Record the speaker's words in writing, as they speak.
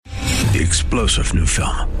The explosive new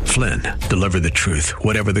film, Flynn, deliver the truth,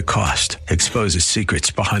 whatever the cost. Exposes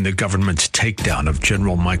secrets behind the government's takedown of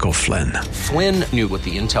General Michael Flynn. Flynn knew what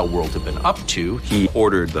the intel world had been up to. He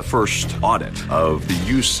ordered the first audit of the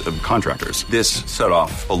use of contractors. This set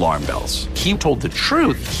off alarm bells. He told the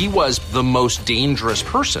truth. He was the most dangerous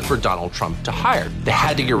person for Donald Trump to hire. They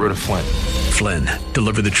had to get rid of Flynn. Flynn,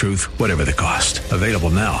 deliver the truth, whatever the cost. Available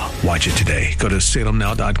now. Watch it today. Go to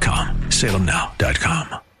salemnow.com.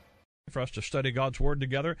 salemnow.com. For us to study God's Word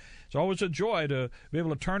together. It's always a joy to be able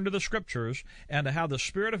to turn to the Scriptures and to have the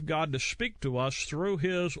Spirit of God to speak to us through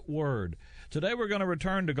His Word. Today we're going to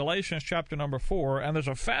return to Galatians chapter number 4, and there's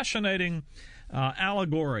a fascinating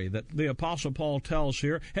allegory that the Apostle Paul tells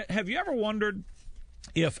here. Have you ever wondered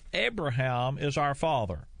if Abraham is our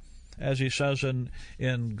father? As he says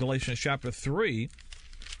in Galatians chapter 3,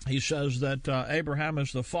 he says that Abraham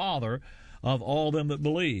is the father of all them that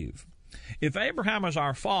believe. If Abraham is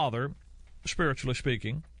our father, spiritually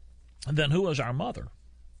speaking, then who is our mother?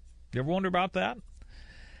 You ever wonder about that?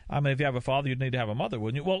 I mean, if you have a father, you'd need to have a mother,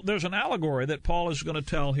 wouldn't you? Well, there's an allegory that Paul is going to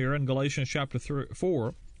tell here in Galatians chapter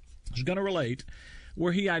 4. He's going to relate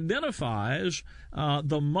where he identifies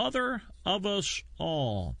the mother of us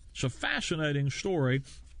all. It's a fascinating story,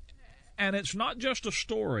 and it's not just a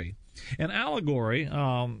story. An allegory,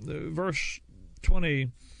 verse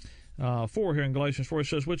 24 here in Galatians 4, it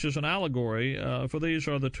says, which is an allegory, for these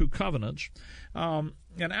are the two covenants. An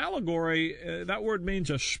allegory, that word means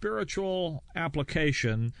a spiritual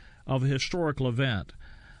application of a historical event.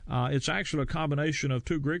 It's actually a combination of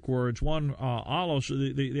two Greek words, one, allos,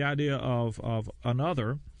 the idea of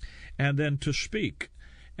another, and then to speak.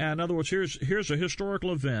 And in other words, here's a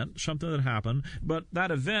historical event, something that happened, but that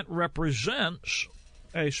event represents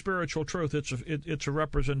a spiritual truth. It's a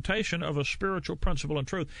representation of a spiritual principle and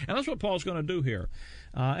truth. And that's what Paul's going to do here.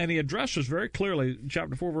 And he addresses very clearly,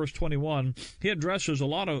 chapter 4, verse 21, he addresses a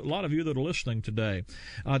lot of you that are listening today.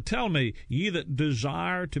 Tell me, ye that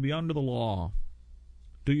desire to be under the law,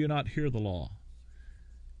 do you not hear the law?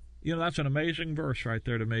 You know, that's an amazing verse right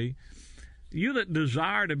there to me. You that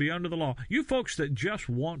desire to be under the law, you folks that just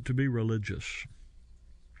want to be religious.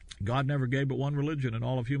 God never gave but one religion in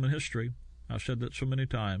all of human history. I've said that so many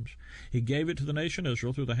times. He gave it to the nation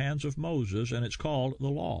Israel through the hands of Moses, and it's called the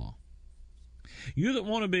law. You that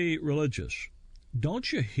want to be religious,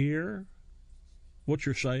 don't you hear what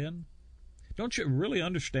you're saying? Don't you really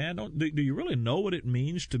understand? Do you really know what it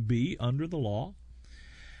means to be under the law?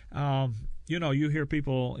 You know, you hear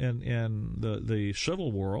people in the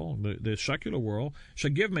civil world, the secular world, say,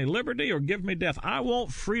 give me liberty or give me death. I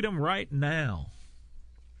want freedom right now.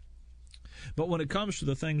 But when it comes to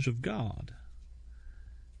the things of God,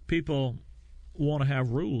 people want to have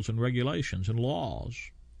rules and regulations and laws.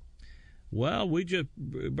 Well,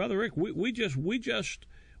 Brother Rick, we just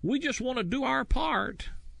want to do our part.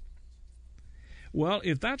 Well,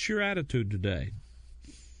 if that's your attitude today,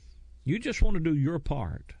 you just want to do your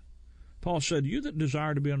part. Paul said, you that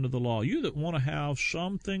desire to be under the law, you that want to have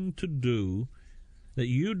something to do, that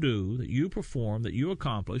you perform, that you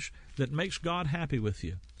accomplish, that makes God happy with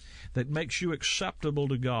you, that makes you acceptable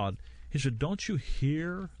to God. He said, don't you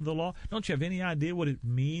hear the law? Don't you have any idea what it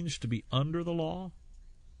means to be under the law?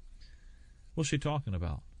 What's he talking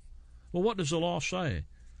about? Well, what does the law say?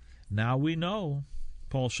 Now we know,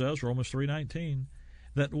 Paul says, Romans 3:19,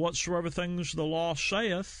 that whatsoever things the law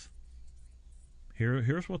saith,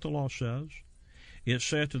 here's what the law says. It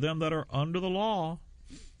saith to them that are under the law,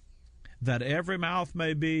 that every mouth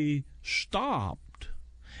may be stopped,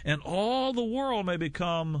 and all the world may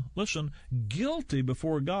become, listen, guilty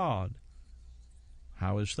before God.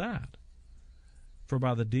 How is that? For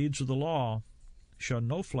by the deeds of the law shall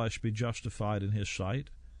no flesh be justified in his sight,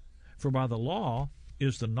 for by the law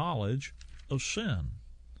is the knowledge of sin.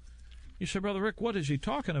 You say, Brother Rick, what is he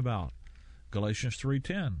talking about? Galatians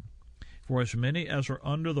 3:10. For as many as are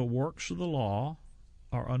under the works of the law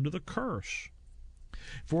are under the curse.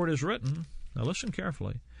 For it is written, now listen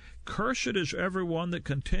carefully, cursed is every one that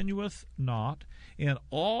continueth not in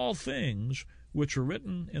all things which are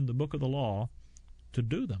written in the book of the law to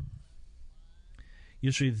do them.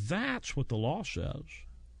 You see, that's what the law says.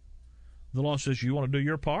 The law says you want to do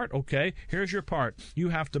your part? Okay, here's your part. You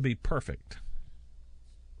have to be perfect.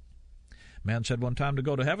 Man said one time, to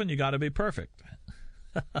go to heaven, you got to be perfect.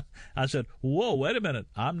 I said, whoa, wait a minute,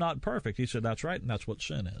 I'm not perfect. He said, that's right, and that's what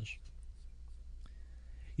sin is.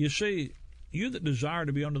 You see, you that desire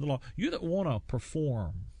to be under the law, you that want to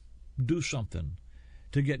perform, do something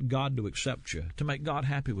to get God to accept you, to make God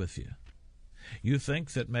happy with you. You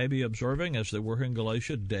think that maybe observing, as they were in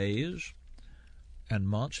Galatia, days and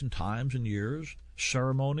months and times and years,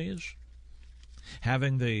 ceremonies,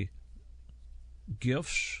 having the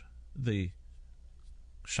gifts, the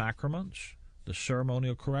sacraments, the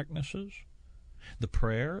ceremonial correctnesses, the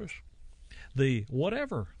prayers, the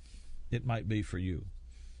whatever it might be for you,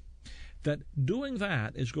 that doing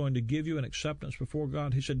that is going to give you an acceptance before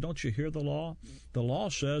God. He said, don't you hear the law? The law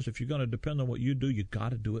says if you're going to depend on what you do, you've got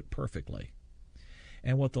to do it perfectly.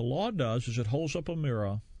 And what the law does is it holds up a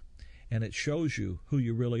mirror and it shows you who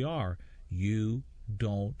you really are. You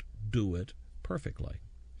don't do it perfectly.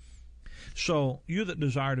 So you that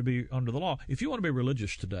desire to be under the law, if you want to be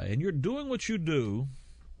religious today and you're doing what you do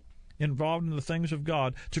involved in the things of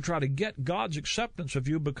God to try to get God's acceptance of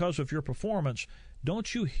you because of your performance,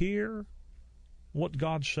 don't you hear what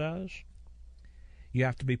God says? You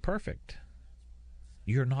have to be perfect.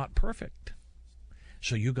 You're not perfect.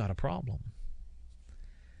 So you got a problem.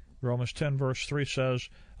 Romans 10 verse 3 says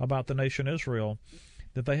about the nation Israel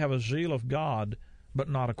that they have a zeal of God, but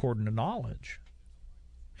not according to knowledge.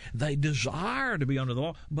 They desire to be under the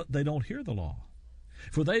law, but they don't hear the law.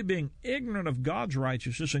 For they, being ignorant of God's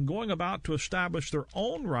righteousness and going about to establish their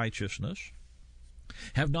own righteousness,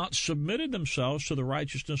 have not submitted themselves to the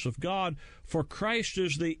righteousness of God, for Christ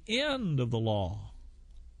is the end of the law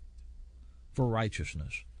for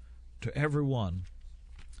righteousness to everyone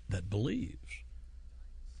that believes.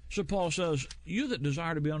 So Paul says, you that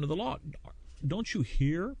desire to be under the law, don't you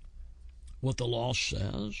hear what the law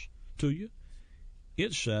says to you?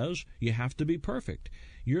 It says you have to be perfect.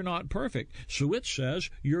 You're not perfect, so it says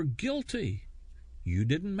you're guilty. You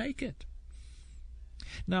didn't make it.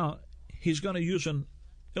 Now, he's going to use an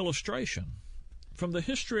illustration from the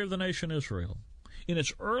history of the nation Israel in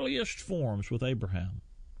its earliest forms with Abraham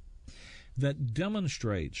that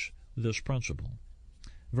demonstrates this principle.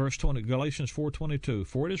 Verse 20, Galatians 4:22,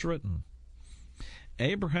 for it is written,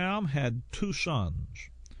 Abraham had two sons,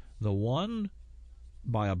 the one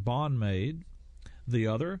by a bondmaid, the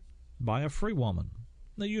other by a free woman.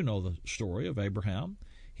 Now you know the story of Abraham.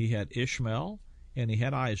 He had Ishmael and he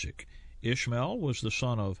had Isaac. Ishmael was the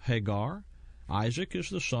son of Hagar. Isaac is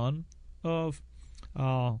the son of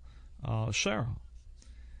Sarah.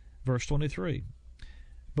 Verse 23.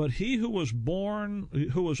 But he who was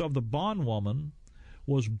of the bondwoman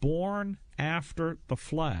was born after the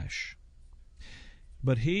flesh.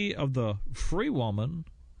 But he of the free woman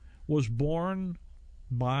was born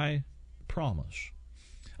by promise.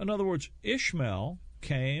 In other words, Ishmael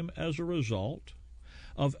came as a result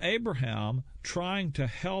of Abraham trying to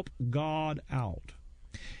help God out.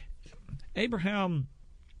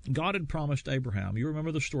 God had promised Abraham. You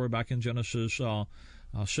remember the story back in Genesis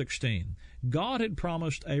 16. God had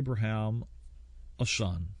promised Abraham a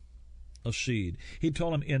son, a seed. He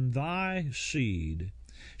told him, in thy seed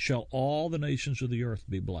shall all the nations of the earth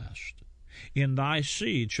be blessed. In thy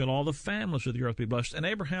seed shall all the families of the earth be blessed. And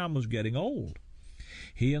Abraham was getting old.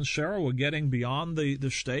 He and Sarah were getting beyond the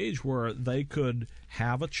stage where they could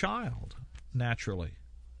have a child naturally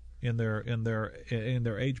in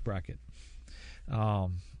their age bracket.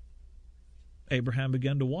 Abraham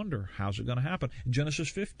began to wonder, how's it going to happen? In Genesis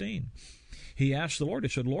 15, he asked the Lord, he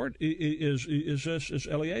said, Lord, is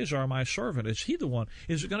Eliezer my servant? Is he the one?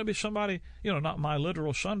 Is it going to be somebody, not my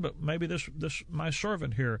literal son, but maybe this my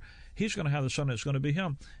servant here, he's going to have the son, it's going to be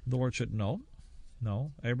him. The Lord said, no,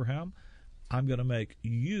 Abraham, I'm going to make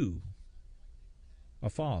you a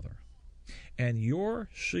father, and your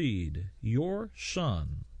seed, your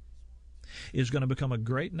son, is going to become a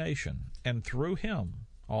great nation, and through him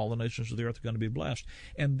all the nations of the earth are going to be blessed.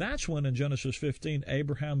 And that's when in Genesis 15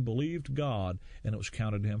 Abraham believed God, and it was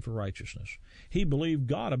counted to him for righteousness. He believed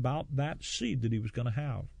God about that seed that he was going to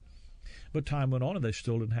have. But time went on and they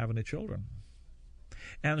still didn't have any children.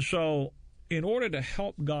 And so in order to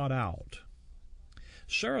help God out,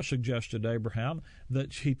 Sarah suggested to Abraham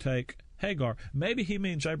that he take Hagar. Maybe he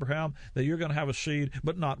means, Abraham, that you're going to have a seed,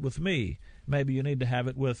 but not with me. Maybe you need to have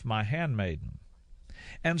it with my handmaiden.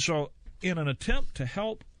 And so in an attempt to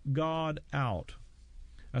help God out,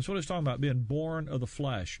 that's what he's talking about, being born of the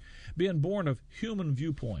flesh, being born of human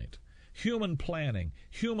viewpoint, human planning,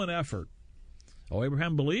 human effort.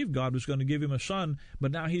 Abraham believed God was going to give him a son,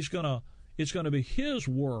 but now it's going to be his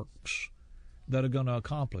works that are going to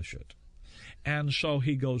accomplish it. And so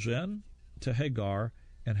he goes in to Hagar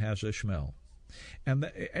and has Ishmael.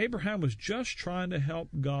 And Abraham was just trying to help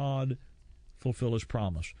God fulfill his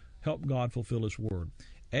promise, help God fulfill his word.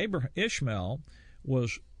 Ishmael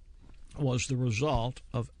was the result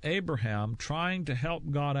of Abraham trying to help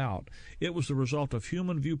God out. It was the result of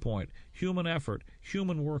human viewpoint, human effort,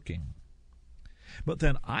 human working. But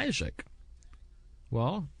then Isaac,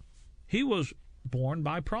 he was born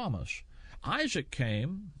by promise. Isaac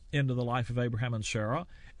came into the life of Abraham and Sarah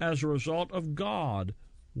as a result of God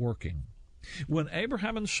working. When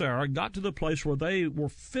Abraham and Sarah got to the place where they were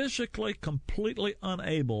physically completely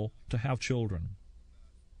unable to have children,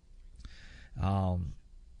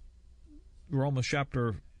 Romans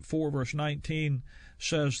chapter 4, verse 19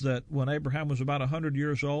 says that when Abraham was about 100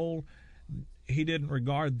 years old, he didn't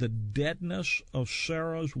regard the deadness of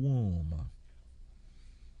Sarah's womb.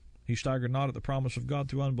 He staggered not at the promise of God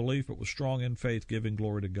through unbelief, but was strong in faith, giving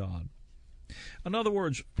glory to God. In other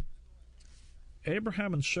words,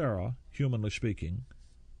 Abraham and Sarah, humanly speaking,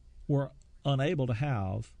 were unable to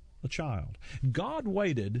have a child. God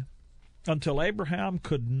waited until Abraham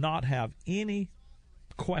could not have any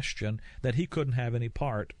question that he couldn't have any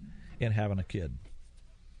part in having a kid.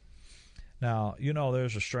 Now, you know,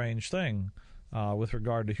 there's a strange thing with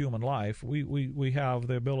regard to human life. We have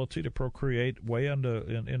the ability to procreate way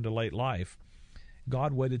into late life.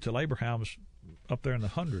 God waited till Abraham's up there in the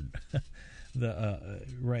 100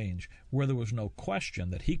 range, where there was no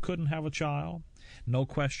question that he couldn't have a child, no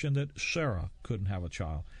question that Sarah couldn't have a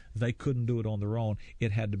child. They couldn't do it on their own.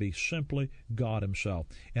 It had to be simply God himself.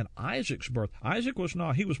 And Isaac's birth, Isaac was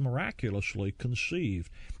not, he was miraculously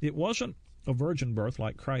conceived. It wasn't a virgin birth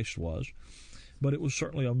like Christ was, but it was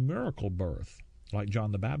certainly a miracle birth like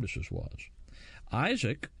John the Baptist's was.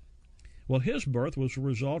 Isaac, well, his birth was a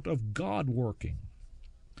result of God working.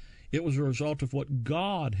 It was a result of what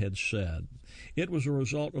God had said. It was a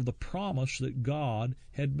result of the promise that God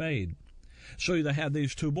had made. So they had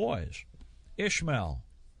these two boys, Ishmael,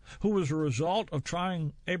 who was a result of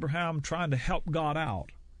Abraham trying to help God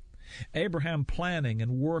out. Abraham planning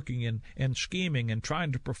and working and scheming and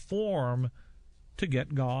trying to perform to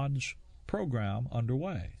get God's program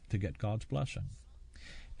underway, to get God's blessing.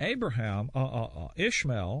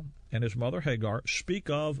 Ishmael and his mother Hagar speak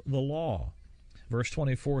of the law. Verse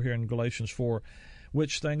 24 here in Galatians 4,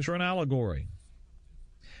 which things are an allegory.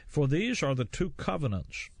 For these are the two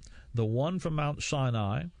covenants, the one from Mount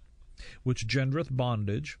Sinai, which gendereth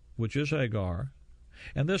bondage, which is Hagar.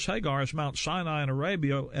 And this Hagar is Mount Sinai in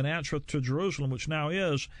Arabia, and answereth to Jerusalem, which now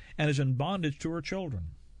is, and is in bondage to her children,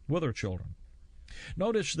 with her children.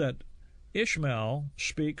 Notice that Ishmael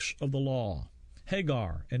speaks of the law.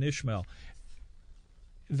 Hagar and Ishmael,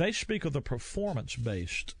 they speak of the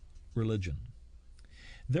performance-based religion.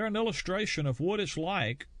 They're an illustration of what it's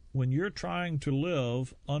like when you're trying to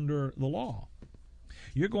live under the law.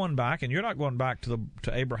 You're going back, and you're not going back to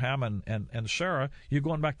Abraham and Sarah. You're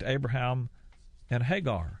going back to Abraham and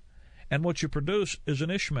Hagar. And what you produce is an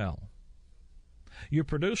Ishmael. You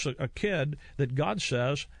produce a kid that God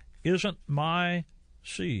says isn't my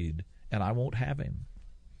seed, and I won't have him.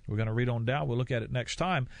 We're going to read on down. We'll look at it next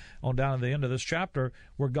time, on down at the end of this chapter,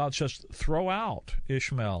 where God says, throw out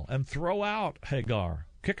Ishmael and throw out Hagar.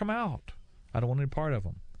 Kick them out. I don't want any part of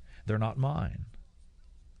them. They're not mine.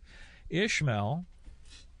 Ishmael,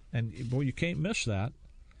 and boy, you can't miss that.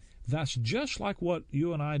 That's just like what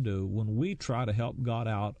you and I do when we try to help God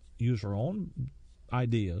out, use our own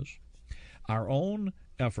ideas, our own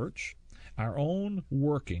efforts, our own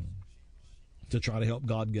working to try to help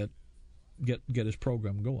God get his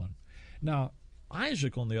program going. Now,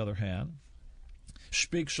 Isaac, on the other hand,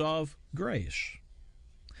 speaks of grace.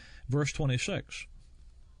 Verse 26.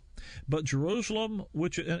 But Jerusalem,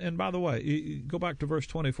 which, and by the way, go back to verse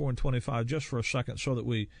 24 and 25 just for a second so that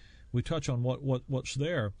we touch on what's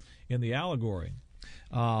there in the allegory.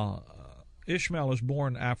 Ishmael is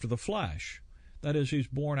born after the flesh. That is, he's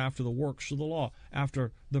born after the works of the law,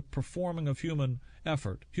 after the performing of human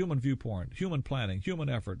effort, human viewpoint, human planning, human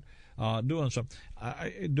effort, doing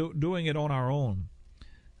it on our own.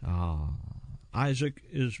 Isaac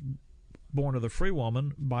is born of the free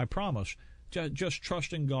woman by promise, just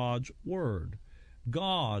trusting God's word.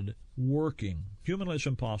 God working. Humanly it's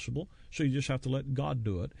impossible, so you just have to let God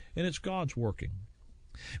do it, and it's God's working.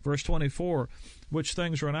 Verse 24, which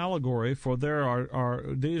things are an allegory, for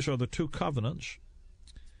these are the two covenants.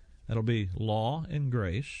 That'll be law and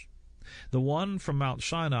grace. The one from Mount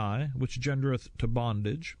Sinai, which gendereth to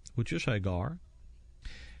bondage, which is Hagar.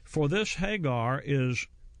 For this Hagar is,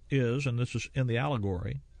 and this is in the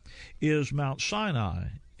allegory, is Mount Sinai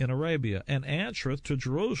in Arabia, and answereth to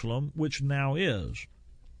Jerusalem, which now is,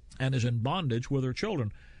 and is in bondage with her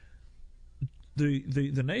children.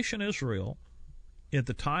 The nation Israel, at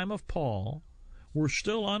the time of Paul, were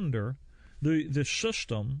still under the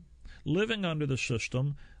system, living under the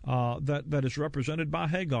system that is represented by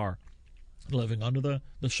Hagar, living under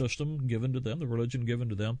the system given to them, the religion given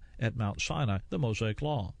to them at Mount Sinai, the Mosaic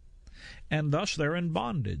Law. And thus they're in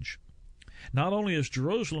bondage. Not only is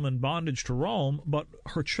Jerusalem in bondage to Rome, but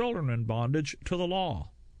her children in bondage to the law.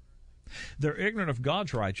 They're ignorant of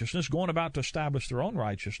God's righteousness, going about to establish their own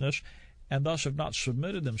righteousness, and thus have not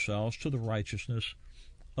submitted themselves to the righteousness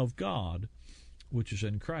of God, which is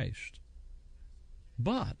in Christ.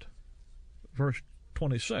 But, verse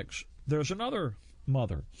 26, there's another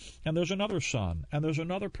mother, and there's another son, and there's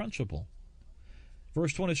another principle.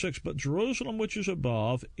 Verse 26, but Jerusalem which is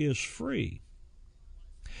above is free,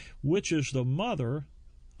 which is the mother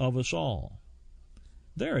of us all.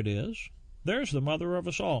 There it is. There's the mother of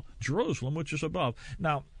us all, Jerusalem which is above.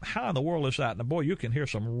 Now, how in the world is that? Now, boy, you can hear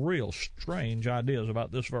some real strange ideas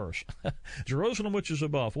about this verse. Jerusalem which is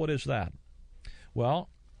above, what is that? Well,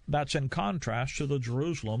 that's in contrast to the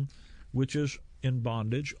Jerusalem which is in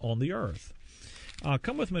bondage on the earth.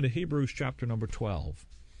 Come with me to Hebrews chapter number 12,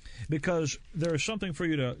 because there is something for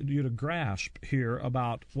you to grasp here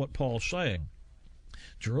about what Paul's saying.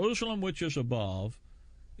 Jerusalem which is above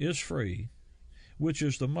is free, which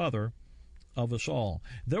is the mother of us all.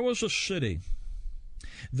 There was a city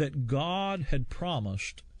that God had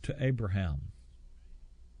promised to Abraham.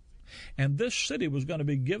 And this city was going to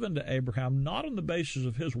be given to Abraham not on the basis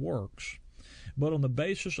of his works, but on the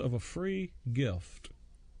basis of a free gift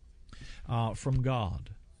from God,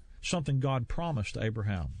 something God promised to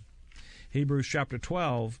Abraham. Hebrews chapter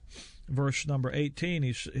 12, verse number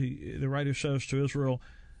 18, the writer says to Israel,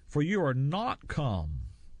 for you are not come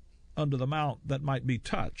unto the mount that might be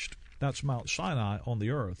touched. That's Mount Sinai on the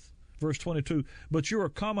earth. Verse 22, but you are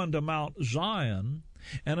come unto Mount Zion,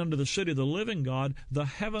 and unto the city of the living God, the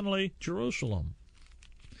heavenly Jerusalem.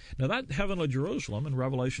 Now that heavenly Jerusalem in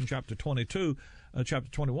Revelation chapter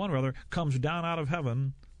 21 comes down out of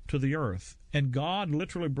heaven to the earth. And God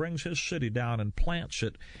literally brings his city down and plants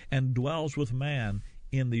it and dwells with man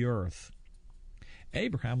in the earth.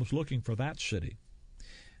 Abraham was looking for that city.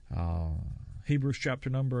 Hebrews chapter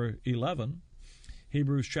number 11.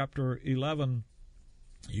 Hebrews chapter 11,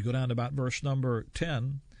 you go down to about verse number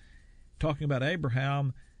 10, talking about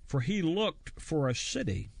Abraham, for he looked for a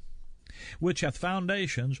city which hath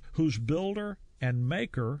foundations, whose builder and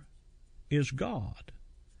maker is God.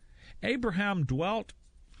 Abraham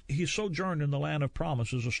he sojourned in the land of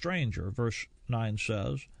promise as a stranger, verse 9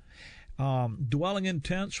 says, dwelling in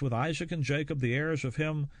tents with Isaac and Jacob, the heirs of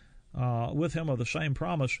him, with him of the same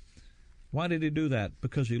promise. Why did he do that?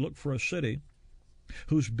 Because he looked for a city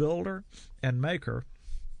whose builder and maker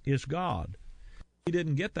is God. He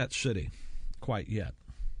didn't get that city quite yet.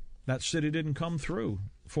 That city didn't come through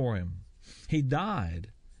for him. He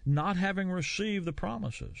died not having received the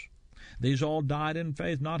promises. These all died in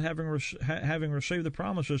faith, not having received the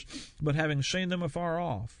promises, but having seen them afar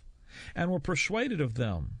off, and were persuaded of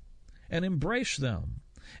them, and embraced them,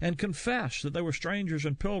 and confessed that they were strangers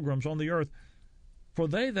and pilgrims on the earth. For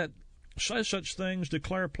they that say such things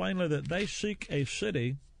declare plainly that they seek a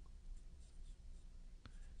city.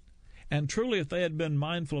 And truly, if they had been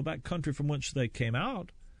mindful of that country from whence they came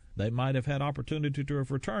out, they might have had opportunity to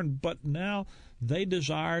have returned. But now they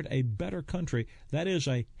desired a better country, that is,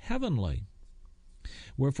 a heavenly.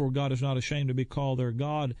 Wherefore God is not ashamed to be called their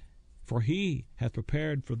God, for he hath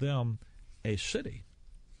prepared for them a city.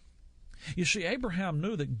 You see, Abraham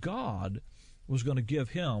knew that God was going to give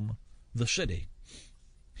him the city.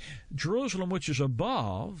 Jerusalem, which is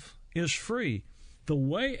above, is free. The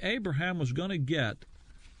way Abraham was going to get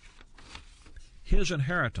his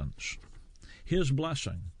inheritance, his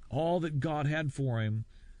blessing, all that God had for him,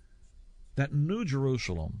 that new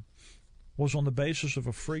Jerusalem, was on the basis of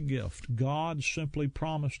a free gift. God simply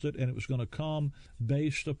promised it, and it was going to come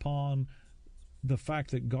based upon the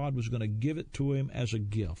fact that God was going to give it to him as a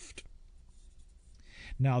gift.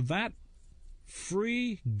 Now that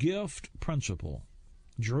free gift principle,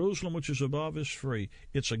 Jerusalem which is above is free.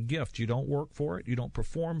 It's a gift. You don't work for it. You don't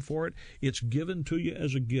perform for it. It's given to you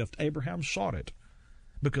as a gift. Abraham sought it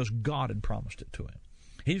because God had promised it to him.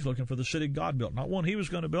 He's looking for the city God built. Not one he was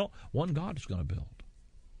going to build, one God is going to build.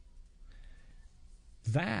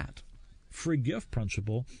 That free gift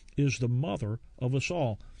principle is the mother of us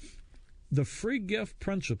all. The free gift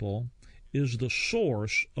principle is the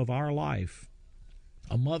source of our life.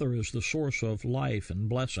 A mother is the source of life and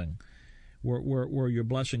blessing, where your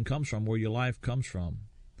blessing comes from, where your life comes from.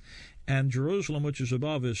 And Jerusalem, which is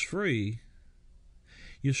above, is free.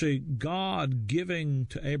 You see, God giving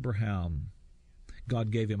to Abraham,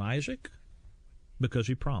 God gave him Isaac because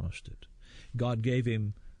he promised it. God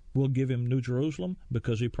will give him New Jerusalem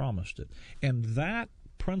because he promised it. And that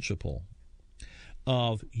principle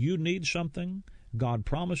of you need something, God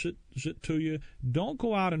promises it to you. Don't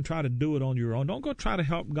go out and try to do it on your own. Don't go try to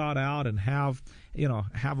help God out and have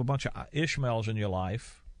a bunch of Ishmaels in your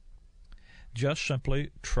life. Just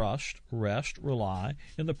simply trust, rest, rely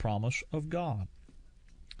in the promise of God.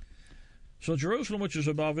 So Jerusalem, which is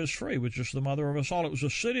above, is free, which is the mother of us all. It was a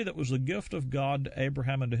city that was the gift of God to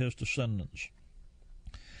Abraham and to his descendants.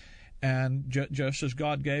 And just as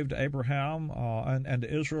God gave to Abraham and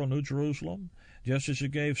to Israel New Jerusalem, just as he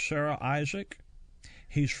gave Sarah Isaac,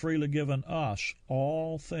 he's freely given us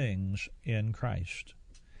all things in Christ.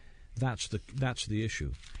 That's the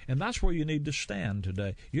issue. And that's where you need to stand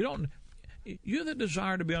today. You that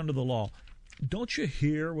desire to be under the law, don't you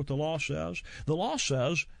hear what the law says? The law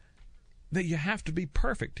says that you have to be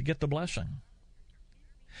perfect to get the blessing.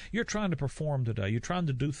 You're trying to perform today. You're trying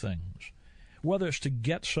to do things. Whether it's to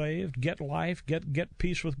get saved, get life, get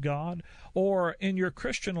peace with God, or in your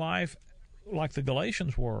Christian life, like the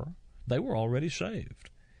Galatians were, they were already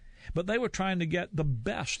saved. But they were trying to get the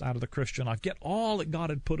best out of the Christian life, get all that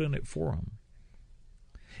God had put in it for them.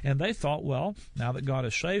 And they thought, well, now that God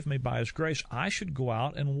has saved me by his grace, I should go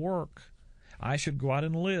out and work. I should go out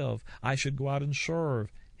and live. I should go out and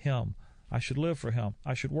serve him. I should live for him.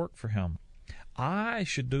 I should work for him. I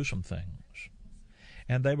should do some things.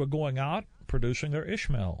 And they were going out producing their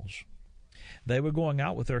Ishmaels. They were going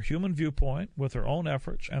out with their human viewpoint, with their own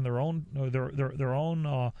efforts and their own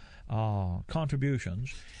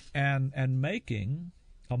contributions, and making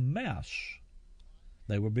a mess.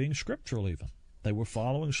 They were being scriptural even. They were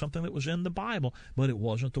following something that was in the Bible, but it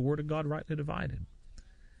wasn't the Word of God rightly divided.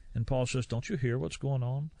 And Paul says, don't you hear what's going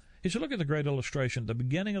on? He said, look at the great illustration at the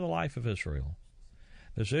beginning of the life of Israel.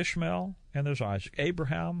 There's Ishmael and there's Isaac.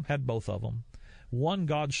 Abraham had both of them. One,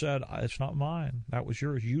 God said, it's not mine. That was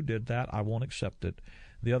yours. You did that. I won't accept it.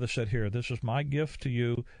 The other said, here, this is my gift to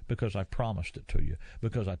you because I promised it to you,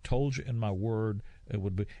 because I told you in my word it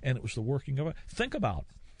would be. And it was the working of it. Think about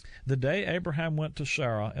the day Abraham went to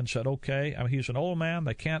Sarah and said, okay, I mean, he's an old man.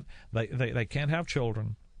 They can't have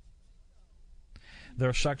children.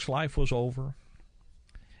 Their sex life was over.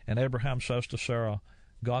 And Abraham says to Sarah,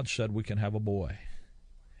 God said we can have a boy,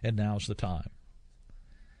 and now's the time.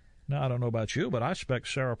 Now, I don't know about you, but I expect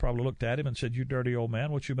Sarah probably looked at him and said, you dirty old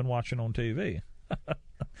man, what you been watching on TV?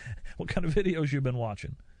 What kind of videos you been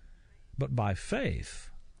watching? But by faith,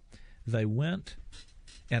 they went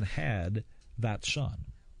and had that son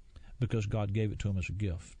because God gave it to him as a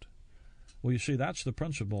gift. Well, you see, that's the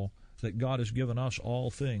principle that God has given us all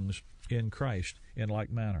things in Christ in like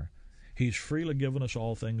manner. He's freely given us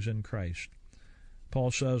all things in Christ.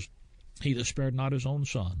 Paul says, he that spared not his own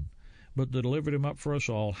son, but that delivered him up for us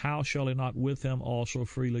all, how shall he not with him also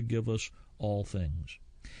freely give us all things?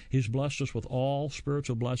 He's blessed us with all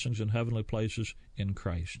spiritual blessings in heavenly places in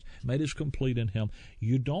Christ, made us complete in him.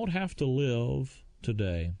 You don't have to live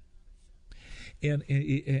today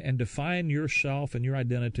and define yourself and your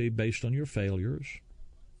identity based on your failures,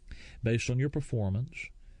 based on your performance.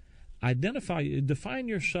 Define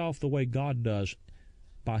yourself the way God does,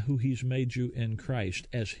 by who he's made you in Christ,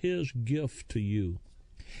 as his gift to you.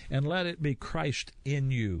 And let it be Christ in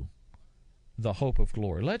you, the hope of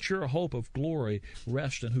glory. Let your hope of glory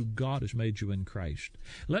rest in who God has made you in Christ.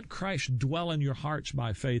 Let Christ dwell in your hearts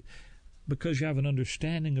by faith, because you have an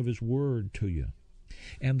understanding of his word to you.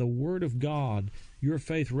 And the word of God, your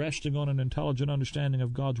faith resting on an intelligent understanding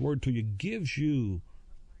of God's word to you, gives you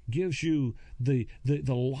the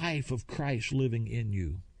life of Christ living in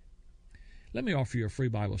you. Let me offer you a free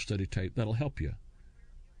Bible study tape that'll help you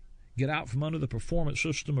get out from under the performance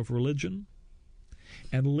system of religion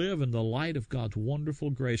and live in the light of God's wonderful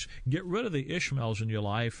grace. Get rid of the Ishmaels in your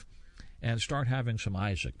life and start having some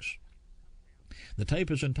Isaacs. The tape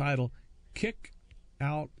is entitled, Kick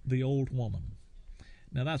Out the Old Woman.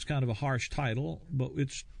 Now, that's kind of a harsh title, but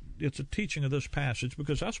it's a teaching of this passage,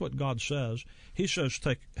 because that's what God says. He says,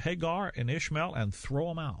 take Hagar and Ishmael and throw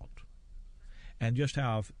them out, and just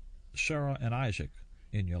have Sarah and Isaac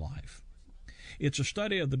in your life. It's a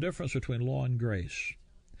study of the difference between law and grace,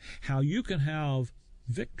 how you can have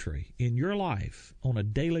victory in your life on a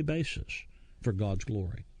daily basis for God's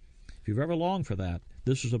glory. If you've ever longed for that,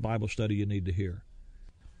 this is a Bible study you need to hear.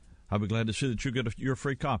 I'll be glad to see that you get your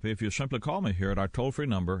free copy if you simply call me here at our toll-free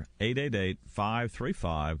number,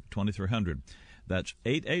 888-535-2300. That's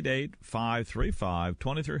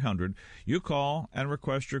 888-535-2300. You call and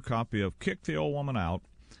request your copy of Kick the Old Woman Out,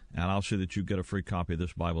 and I'll see that you get a free copy of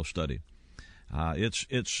this Bible study.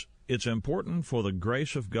 It's important for the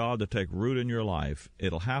grace of God to take root in your life.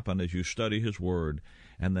 It'll happen as you study his word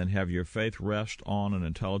and then have your faith rest on an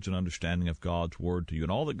intelligent understanding of God's word to you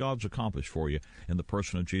and all that God's accomplished for you in the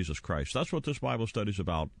person of Jesus Christ. That's what this Bible study is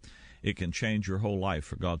about. it can change your whole life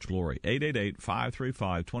for God's glory.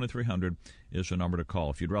 888-535-2300 is the number to call.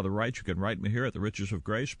 If you'd rather write, you can write me here at the Riches of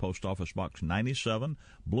Grace, Post Office Box 97,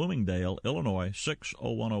 Bloomingdale, Illinois,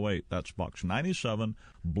 60108. That's Box 97,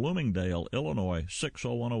 Bloomingdale, Illinois,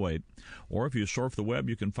 60108. Or if you surf the web,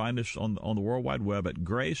 you can find us on the World Wide Web at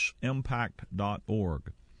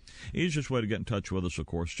graceimpact.org. Easiest way to get in touch with us, of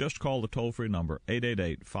course, just call the toll-free number,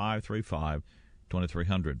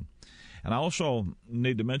 888-535-2300. And I also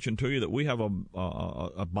need to mention to you that we have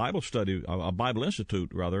a Bible study, a Bible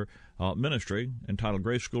Institute, ministry entitled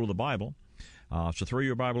Grace School of the Bible. It's a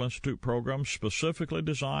 3-year Bible Institute program specifically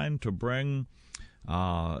designed to bring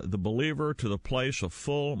the believer to the place of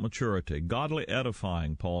full maturity, godly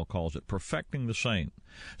edifying, Paul calls it, perfecting the saint,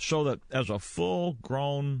 so that as a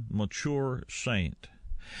full-grown, mature saint,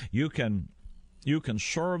 you can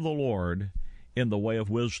serve the Lord in the way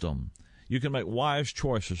of wisdom. You can make wise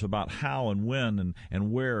choices about how and when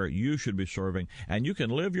and where you should be serving, and you can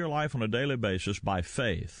live your life on a daily basis by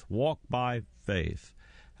faith. Walk by faith.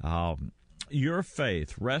 Your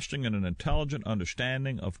faith resting in an intelligent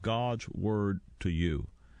understanding of God's Word to you.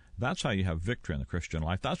 That's how you have victory in the Christian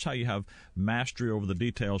life. That's how you have mastery over the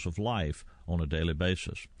details of life on a daily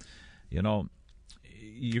basis. You know,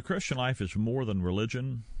 your Christian life is more than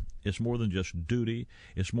religion. It's more than just duty.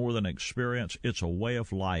 It's more than experience. It's a way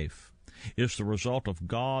of life. It's the result of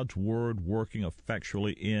God's Word working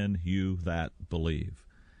effectually in you that believe.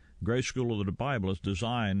 Grace School of the Bible is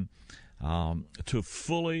designed to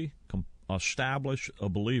fully establish a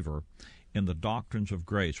believer in the doctrines of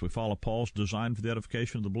grace. We follow Paul's design for the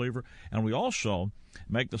edification of the believer, and we also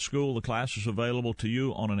make the classes available to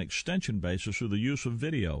you on an extension basis through the use of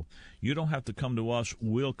video. You don't have to come to us,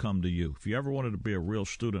 we'll come to you. If you ever wanted to be a real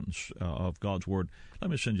student of God's Word,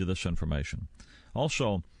 let me send you this information.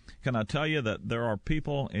 Also, can I tell you that there are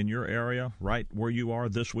people in your area, right where you are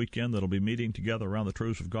this weekend, that will be meeting together around the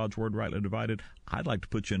truths of God's Word rightly divided? I'd like to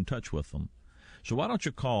put you in touch with them. So why don't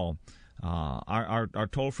you call our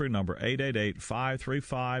toll-free number,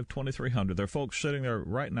 888-535-2300. There are folks sitting there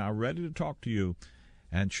right now ready to talk to you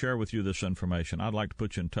and share with you this information. I'd like to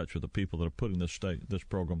put you in touch with the people that are putting this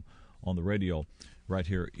program on the radio right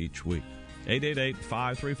here each week.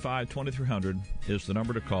 888-535-2300 is the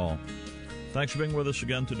number to call. Thanks for being with us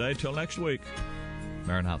again today. Till next week,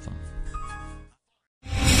 Maranatha.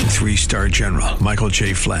 3-star General Michael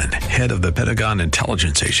J. Flynn, head of the Pentagon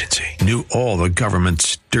Intelligence Agency, knew all the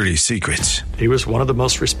government's dirty secrets. He was one of the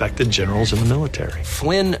most respected generals in the military.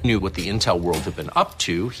 Flynn knew what the intel world had been up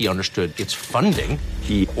to. He understood its funding.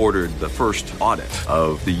 He ordered the first audit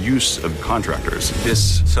of the use of contractors.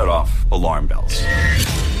 This set off alarm bells.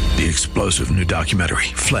 The explosive new documentary,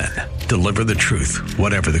 Flynn, Deliver the Truth,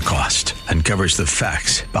 Whatever the Cost, uncovers the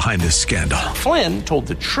facts behind this scandal. Flynn told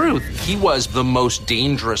the truth. He was the most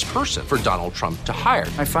dangerous person for Donald Trump to hire.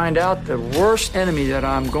 I find out the worst enemy that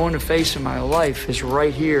I'm going to face in my life is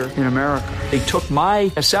right here in America. They took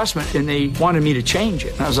my assessment and they wanted me to change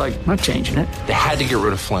it. And I was like, I'm not changing it. They had to get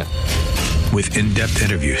rid of Flynn. With in-depth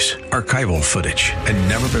interviews, archival footage, and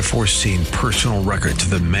never-before-seen personal records of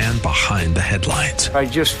the man behind the headlines. I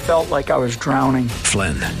just felt like I was drowning.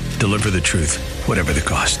 Flynn, Deliver the Truth, Whatever the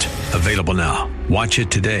Cost. Available now. Watch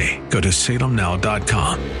it today. Go to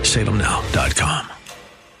salemnow.com. salemnow.com.